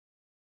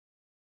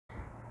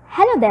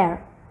Hello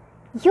there.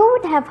 You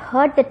would have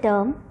heard the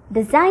term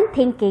design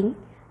thinking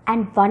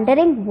and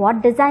wondering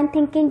what design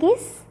thinking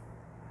is?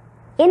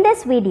 In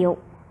this video,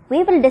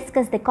 we will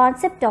discuss the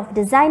concept of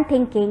design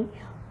thinking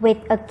with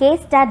a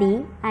case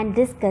study and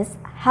discuss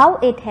how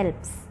it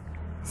helps.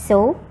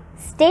 So,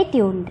 stay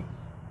tuned.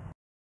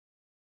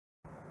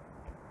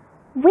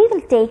 We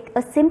will take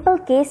a simple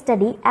case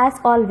study as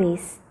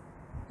always.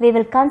 We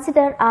will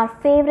consider our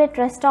favorite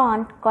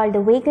restaurant called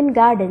the Vegan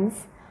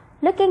Gardens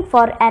looking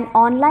for an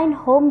online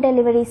home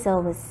delivery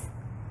service.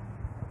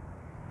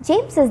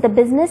 James is the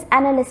business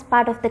analyst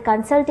part of the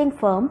consulting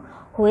firm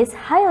who is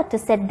hired to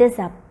set this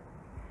up.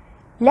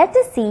 Let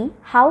us see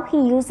how he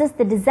uses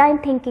the design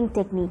thinking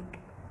technique.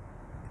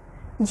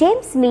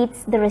 James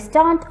meets the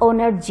restaurant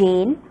owner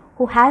Jane,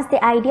 who has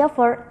the idea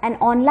for an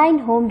online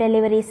home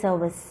delivery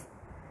service.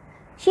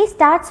 She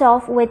starts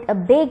off with a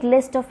big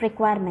list of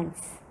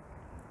requirements.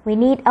 We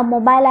need a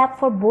mobile app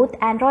for both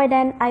Android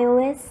and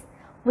iOS.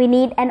 We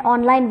need an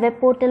online web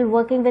portal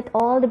working with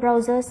all the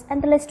browsers,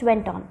 and the list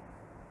went on.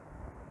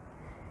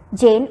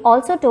 Jane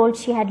also told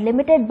she had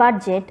limited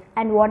budget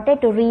and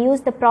wanted to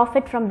reuse the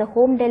profit from the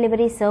home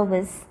delivery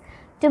service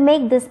to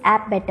make this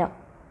app better.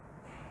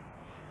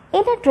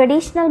 In a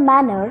traditional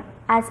manner,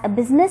 as a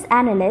business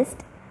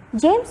analyst,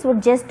 James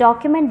would just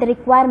document the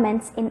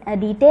requirements in a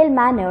detailed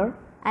manner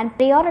and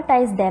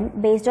prioritize them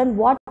based on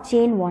what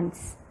Jane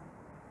wants.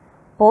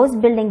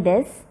 Post building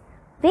this,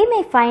 we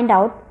may find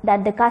out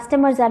that the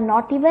customers are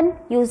not even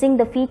using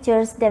the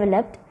features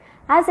developed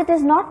as it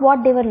is not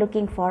what they were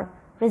looking for,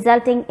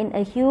 resulting in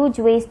a huge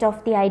waste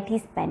of the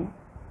IT spend.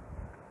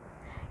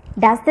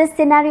 Does this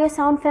scenario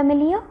sound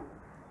familiar?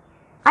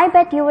 I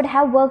bet you would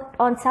have worked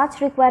on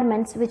such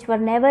requirements which were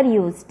never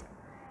used.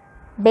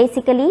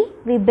 Basically,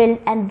 we build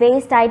and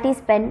waste IT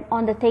spend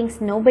on the things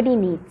nobody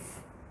needs.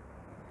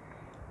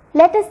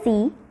 Let us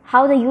see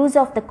how the use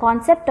of the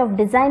concept of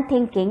design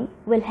thinking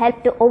will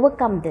help to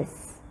overcome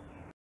this.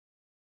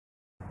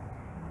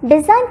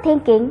 Design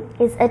thinking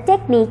is a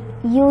technique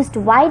used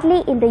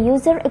widely in the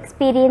user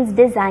experience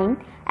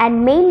design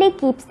and mainly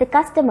keeps the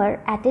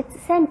customer at its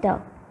center.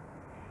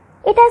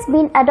 It has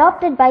been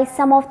adopted by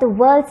some of the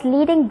world's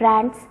leading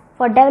brands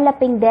for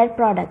developing their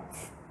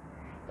products.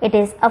 It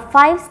is a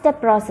 5-step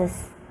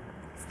process.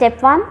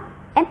 Step 1,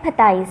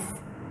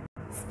 empathize.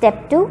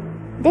 Step 2,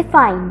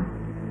 define.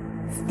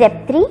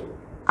 Step 3,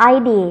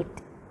 ideate.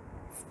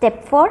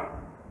 Step 4,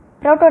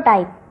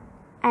 prototype.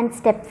 And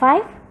step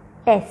 5,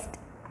 test.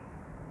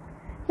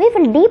 We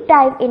will deep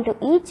dive into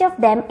each of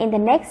them in the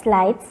next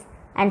slides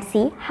and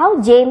see how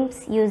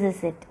James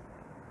uses it.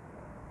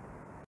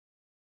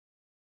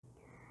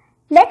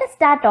 Let us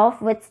start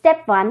off with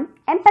step 1,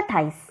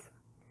 empathize.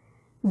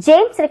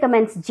 James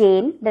recommends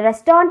Jane, the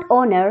restaurant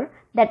owner,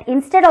 that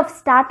instead of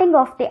starting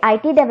off the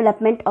IT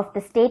development of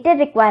the stated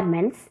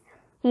requirements,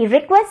 he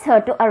requests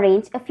her to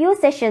arrange a few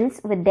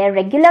sessions with their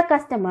regular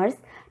customers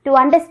to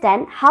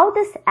understand how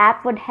this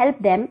app would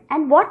help them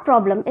and what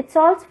problem it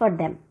solves for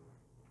them.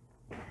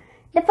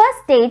 The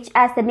first stage,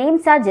 as the name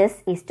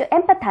suggests, is to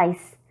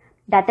empathize.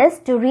 That is,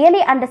 to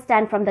really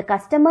understand from the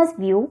customer's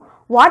view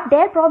what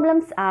their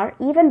problems are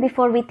even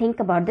before we think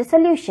about the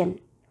solution.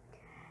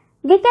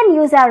 We can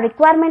use our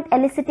requirement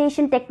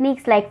elicitation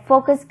techniques like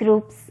focus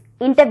groups,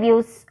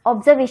 interviews,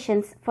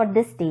 observations for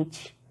this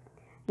stage.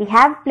 We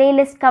have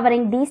playlists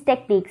covering these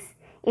techniques.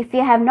 If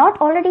you have not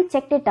already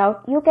checked it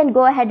out, you can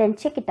go ahead and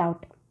check it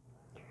out.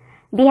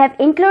 We have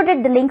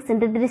included the links in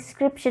the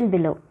description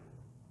below.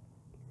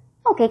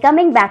 Okay,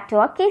 coming back to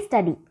our case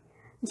study.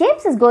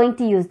 James is going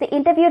to use the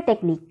interview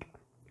technique.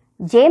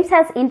 James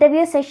has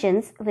interview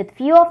sessions with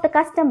few of the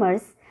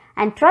customers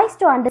and tries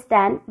to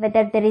understand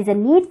whether there is a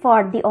need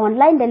for the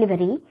online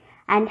delivery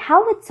and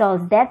how it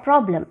solves their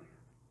problem.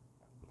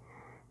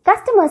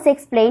 Customers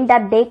explain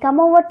that they come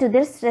over to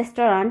this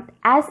restaurant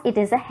as it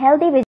is a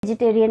healthy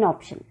vegetarian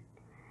option.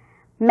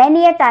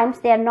 Many a times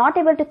they are not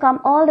able to come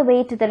all the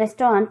way to the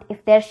restaurant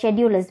if their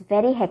schedule is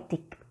very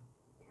hectic.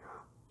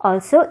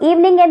 Also,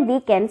 evening and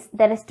weekends,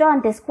 the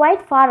restaurant is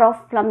quite far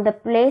off from the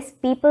place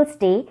people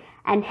stay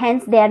and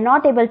hence they are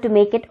not able to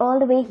make it all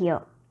the way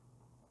here.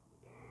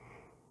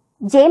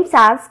 James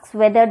asks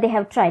whether they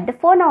have tried the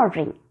phone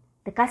ordering.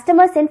 The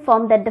customers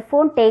inform that the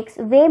phone takes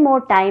way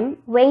more time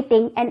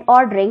waiting and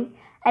ordering,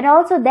 and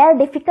also their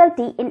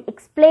difficulty in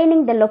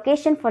explaining the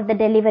location for the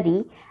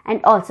delivery and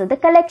also the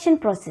collection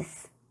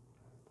process.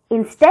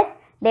 Instead,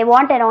 they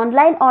want an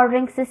online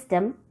ordering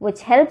system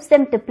which helps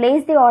them to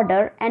place the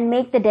order and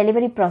make the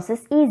delivery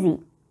process easy.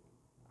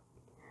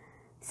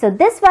 So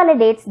this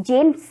validates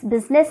James'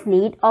 business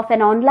need of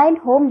an online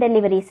home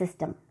delivery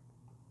system.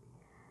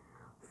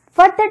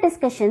 Further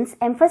discussions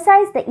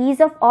emphasize the ease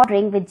of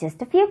ordering with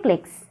just a few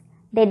clicks.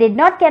 They did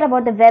not care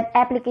about the web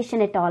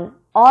application at all.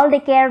 All they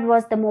cared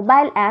was the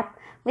mobile app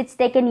which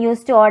they can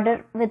use to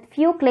order with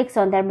few clicks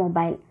on their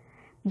mobile.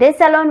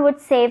 This alone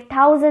would save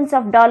thousands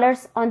of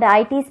dollars on the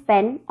IT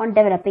spend on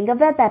developing a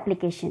web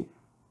application.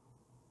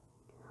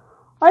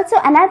 Also,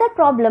 another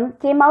problem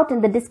came out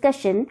in the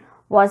discussion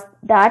was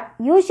that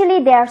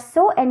usually they are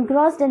so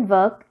engrossed in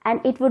work,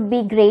 and it would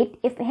be great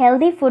if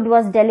healthy food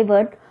was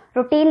delivered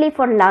routinely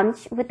for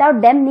lunch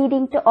without them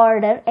needing to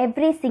order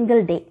every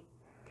single day.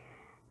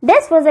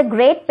 This was a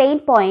great pain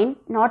point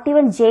not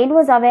even Jane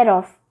was aware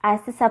of, as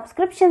the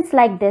subscriptions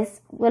like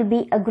this will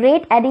be a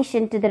great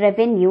addition to the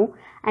revenue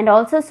and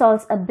also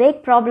solves a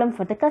big problem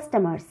for the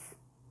customers.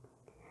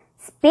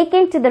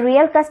 Speaking to the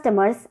real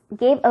customers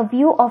gave a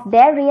view of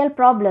their real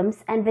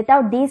problems, and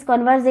without these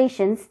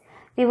conversations,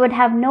 we would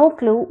have no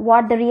clue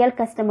what the real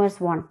customers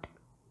want.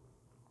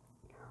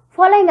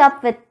 Following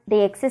up with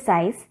the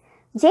exercise,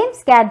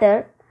 James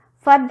gathered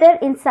further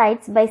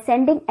insights by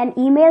sending an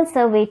email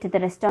survey to the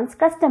restaurant's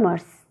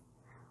customers.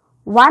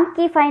 One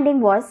key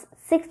finding was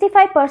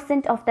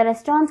 65% of the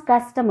restaurant's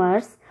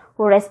customers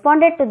who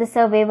responded to the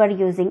survey were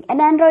using an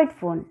Android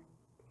phone.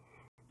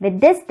 With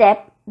this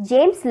step,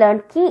 James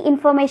learned key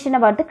information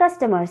about the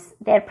customers,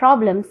 their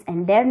problems,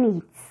 and their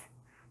needs.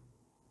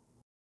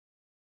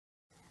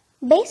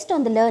 Based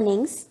on the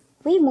learnings,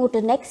 we move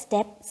to next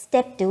step,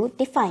 step 2,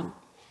 define.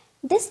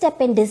 This step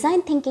in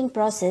design thinking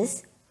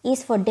process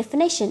is for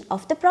definition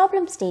of the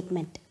problem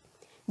statement.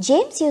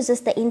 James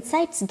uses the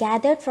insights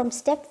gathered from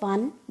step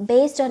 1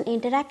 based on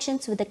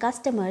interactions with the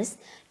customers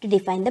to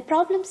define the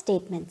problem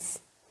statements.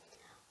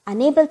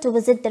 Unable to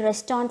visit the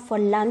restaurant for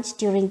lunch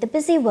during the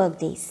busy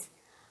workdays.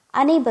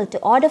 Unable to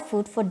order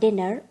food for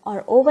dinner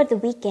or over the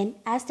weekend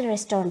as the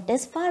restaurant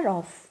is far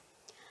off.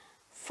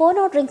 Phone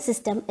ordering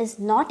system is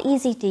not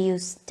easy to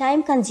use,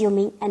 time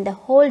consuming, and the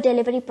whole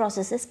delivery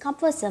process is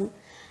cumbersome,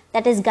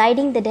 that is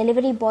guiding the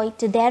delivery boy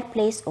to their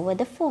place over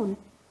the phone.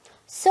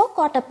 So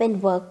caught up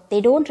in work,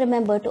 they don't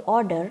remember to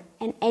order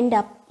and end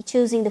up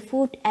choosing the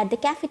food at the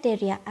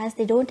cafeteria as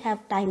they don't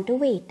have time to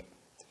wait.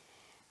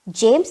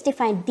 James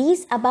defined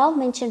these above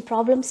mentioned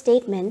problem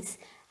statements,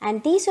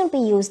 and these will be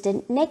used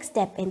in next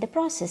step in the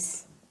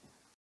process.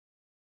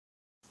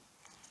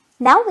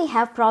 Now we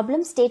have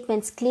problem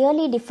statements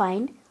clearly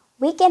defined.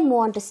 We can move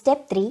on to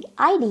step 3,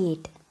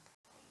 ideate.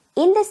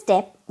 In this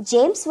step,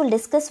 James will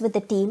discuss with the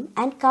team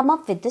and come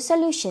up with the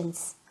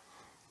solutions.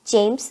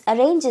 James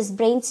arranges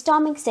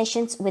brainstorming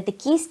sessions with the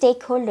key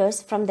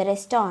stakeholders from the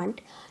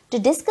restaurant to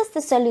discuss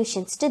the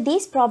solutions to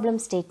these problem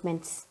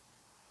statements.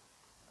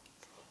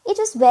 It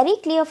was very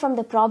clear from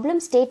the problem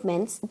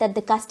statements that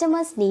the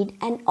customers need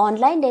an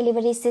online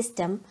delivery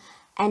system,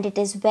 and it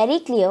is very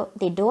clear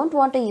they don't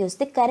want to use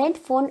the current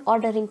phone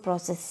ordering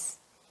process.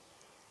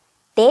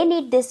 They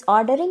need this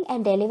ordering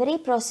and delivery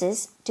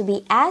process to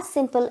be as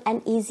simple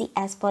and easy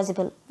as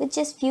possible with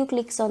just few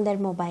clicks on their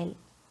mobile.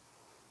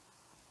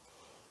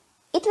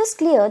 It was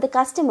clear the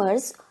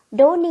customers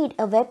don't need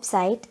a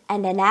website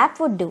and an app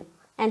would do,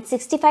 and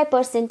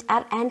 65%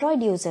 are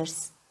Android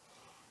users.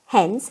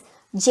 Hence,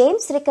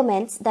 James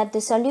recommends that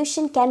the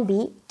solution can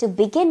be to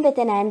begin with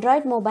an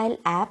Android mobile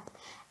app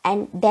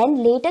and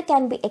then later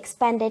can be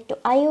expanded to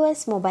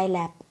iOS mobile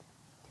app.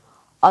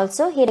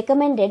 Also, he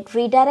recommended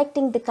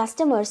redirecting the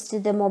customers to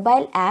the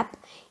mobile app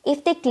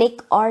if they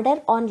click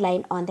order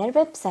online on their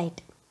website.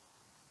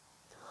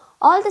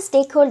 All the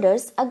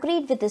stakeholders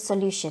agreed with the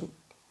solution.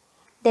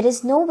 There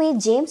is no way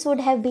James would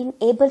have been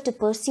able to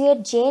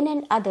persuade Jane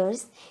and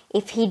others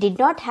if he did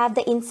not have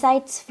the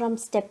insights from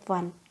step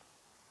 1.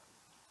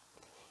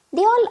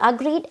 They all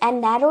agreed and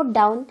narrowed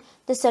down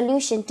the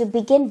solution to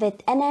begin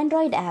with an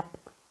Android app.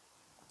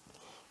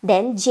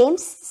 Then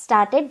James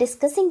started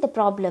discussing the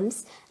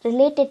problems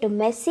related to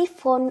messy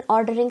phone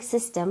ordering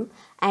system,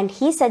 and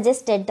he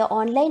suggested the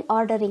online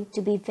ordering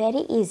to be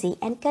very easy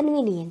and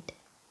convenient.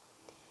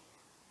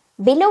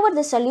 Below are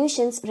the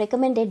solutions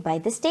recommended by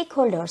the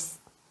stakeholders.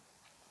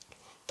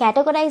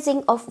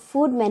 Categorizing of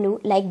food menu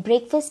like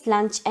breakfast,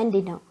 lunch and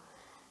dinner.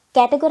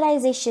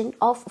 Categorization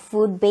of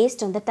food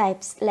based on the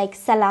types like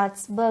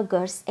salads,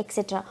 burgers,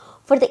 etc.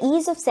 for the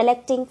ease of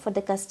selecting for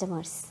the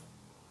customers.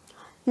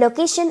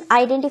 Location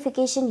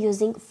identification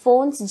using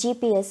phone's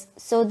GPS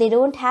so they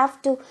don't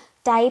have to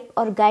type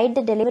or guide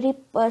the delivery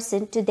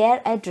person to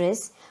their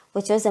address,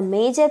 which was a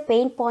major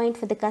pain point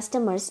for the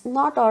customers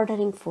not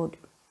ordering food.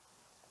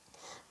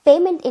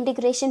 Payment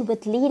integration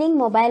with leading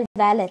mobile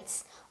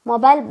wallets,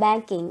 mobile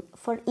banking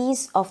for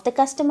ease of the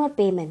customer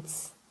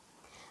payments.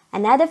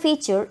 Another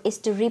feature is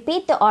to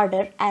repeat the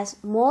order, as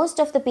most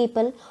of the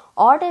people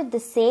order the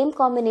same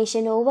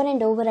combination over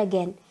and over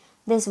again.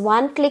 This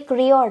one-click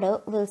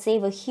reorder will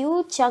save a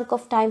huge chunk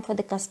of time for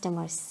the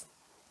customers.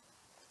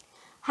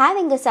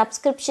 Having a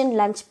subscription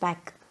lunch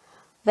pack,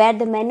 where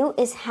the menu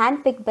is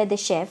handpicked by the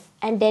chef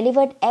and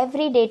delivered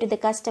every day to the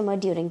customer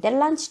during their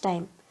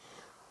lunchtime,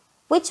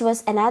 which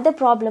was another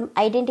problem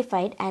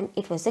identified, and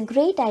it was a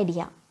great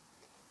idea.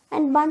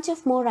 And bunch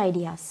of more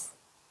ideas.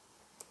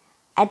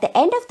 At the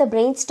end of the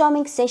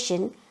brainstorming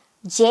session,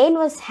 Jane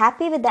was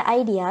happy with the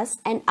ideas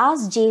and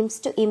asked James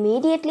to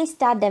immediately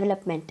start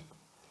development.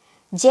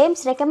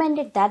 James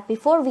recommended that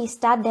before we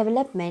start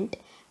development,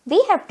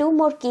 we have 2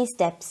 more key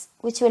steps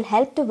which will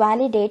help to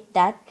validate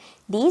that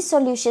these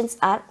solutions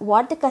are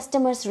what the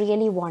customers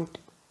really want.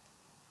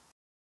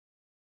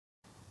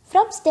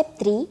 From step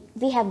 3,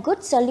 we have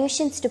good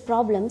solutions to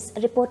problems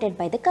reported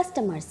by the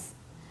customers.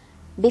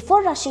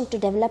 Before rushing to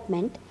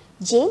development,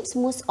 James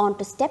moves on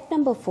to step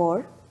number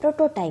 4,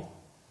 prototype.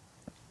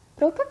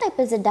 Prototype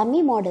is a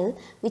dummy model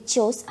which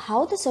shows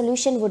how the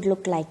solution would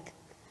look like.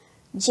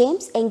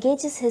 James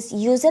engages his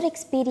user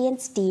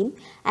experience team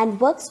and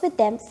works with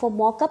them for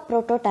mock-up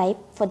prototype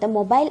for the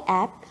mobile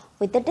app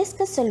with the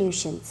discussed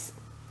solutions.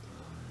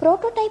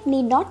 Prototype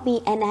need not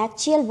be an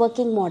actual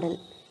working model.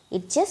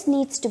 It just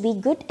needs to be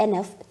good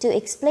enough to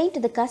explain to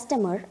the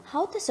customer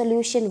how the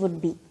solution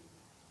would be.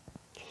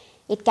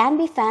 It can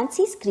be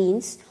fancy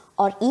screens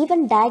or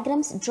even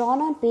diagrams drawn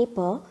on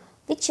paper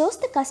which shows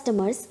the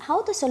customers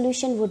how the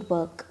solution would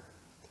work.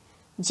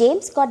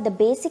 James got the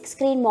basic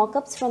screen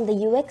mockups from the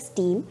UX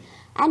team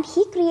and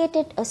he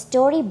created a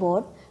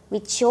storyboard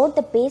which showed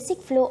the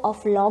basic flow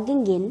of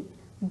logging in,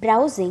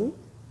 browsing,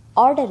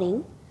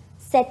 ordering,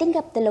 setting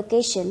up the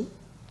location,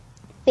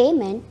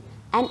 payment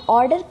and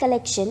order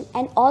collection,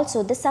 and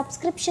also the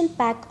subscription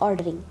pack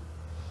ordering.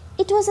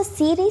 It was a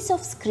series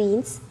of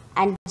screens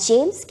and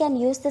James can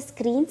use the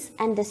screens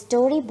and the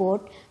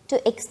storyboard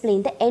to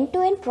explain the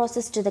end-to-end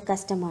process to the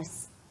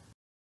customers.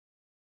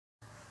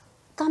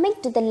 Coming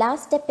to the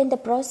last step in the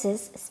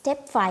process,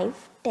 step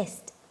 5,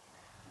 test.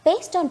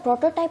 Based on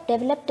prototype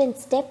developed in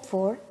step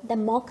 4, the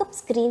mock-up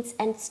screens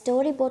and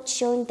storyboard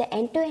showing the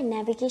end-to-end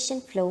navigation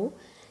flow,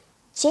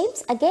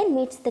 James again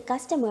meets the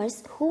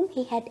customers whom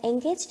he had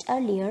engaged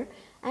earlier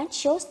and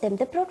shows them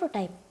the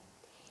prototype.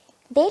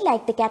 They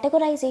like the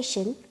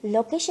categorization,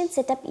 location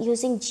setup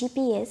using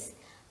GPS,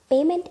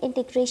 payment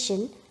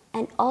integration,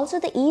 and also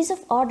the ease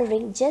of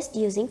ordering just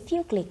using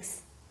few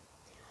clicks.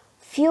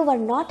 Few were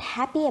not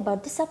happy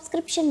about the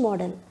subscription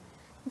model.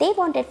 They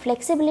wanted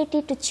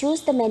flexibility to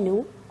choose the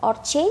menu or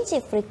change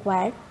if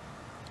required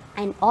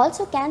and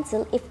also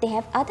cancel if they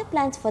have other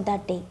plans for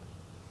that day.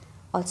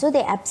 Also,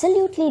 they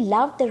absolutely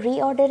loved the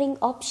reordering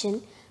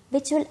option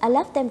which will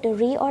allow them to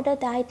reorder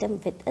the item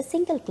with a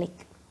single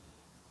click.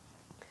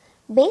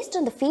 Based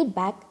on the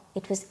feedback,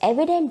 it was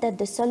evident that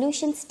the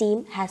solutions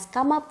team has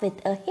come up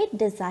with a hit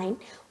design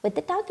with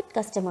the target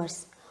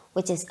customers,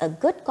 which is a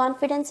good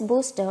confidence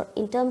booster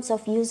in terms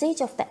of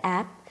usage of the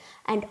app,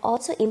 and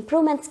also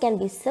improvements can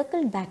be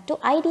circled back to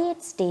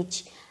Ideate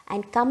stage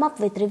and come up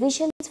with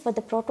revisions for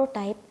the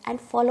prototype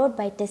and followed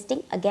by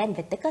testing again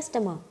with the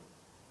customer.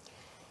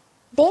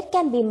 There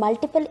can be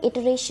multiple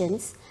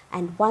iterations,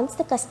 and once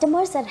the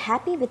customers are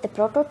happy with the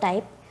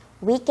prototype,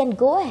 we can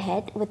go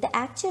ahead with the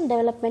actual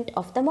development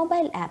of the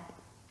mobile app,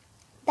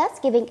 thus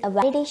giving a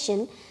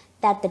validation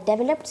that the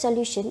developed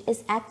solution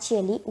is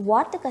actually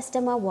what the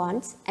customer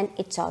wants and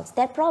it solves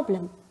their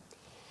problem.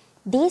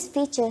 These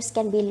features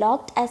can be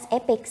logged as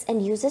epics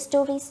and user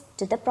stories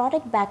to the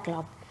product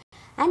backlog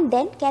and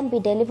then can be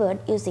delivered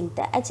using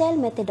the Agile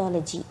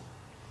methodology.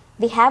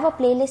 We have a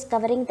playlist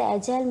covering the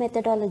Agile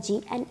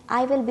methodology and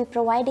I will be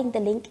providing the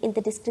link in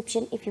the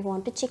description if you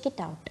want to check it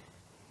out.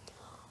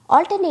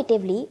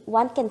 Alternatively,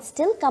 one can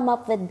still come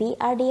up with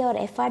BRD or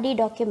FRD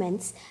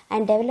documents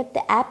and develop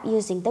the app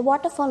using the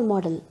waterfall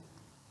model.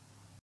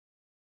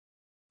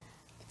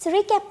 It's a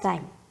recap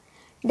time.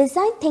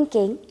 Design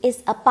thinking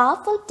is a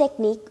powerful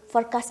technique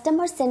for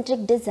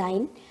customer-centric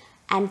design,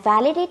 and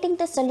validating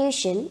the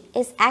solution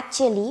is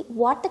actually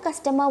what the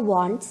customer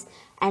wants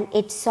and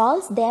it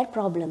solves their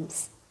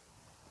problems.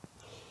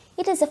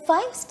 It is a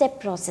 5-step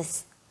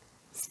process.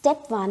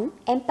 Step 1,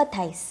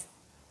 empathize.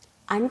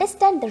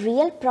 Understand the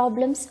real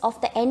problems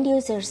of the end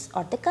users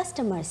or the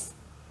customers.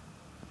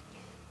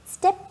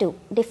 Step 2,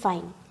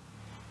 define.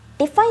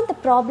 Define the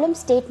problem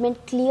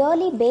statement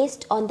clearly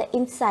based on the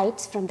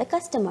insights from the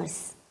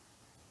customers.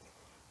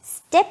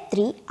 Step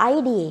 3,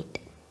 ideate.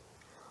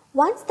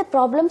 Once the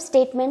problem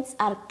statements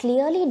are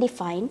clearly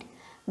defined,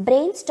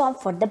 brainstorm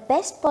for the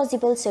best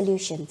possible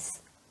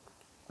solutions.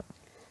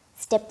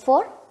 Step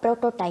 4,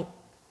 prototype.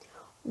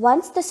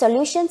 Once the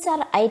solutions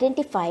are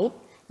identified,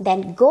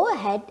 then go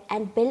ahead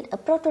and build a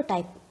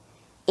prototype.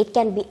 It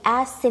can be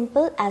as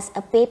simple as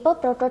a paper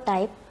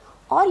prototype,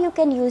 or you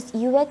can use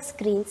UX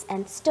screens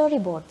and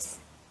storyboards.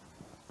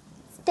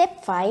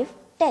 Step 5,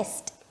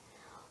 test.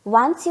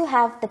 Once you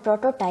have the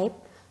prototype,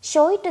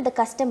 show it to the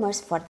customers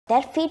for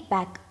their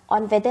feedback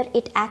on whether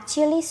it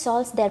actually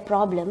solves their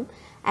problem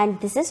and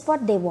this is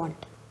what they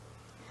want.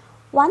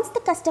 Once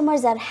the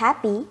customers are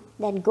happy,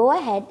 then go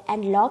ahead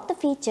and log the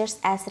features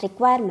as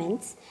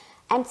requirements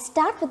and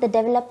start with the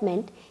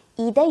development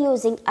either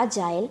using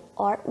Agile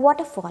or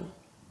Waterfall.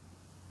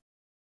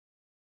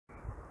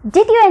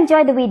 Did you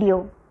enjoy the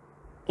video?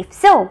 If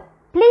so,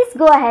 please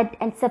go ahead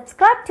and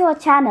subscribe to our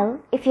channel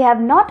if you have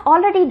not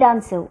already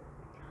done so.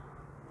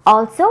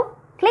 Also,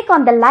 click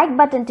on the like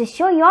button to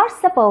show your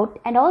support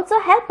and also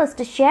help us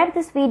to share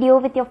this video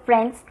with your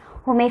friends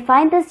who may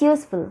find this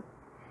useful.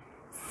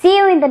 See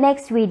you in the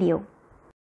next video.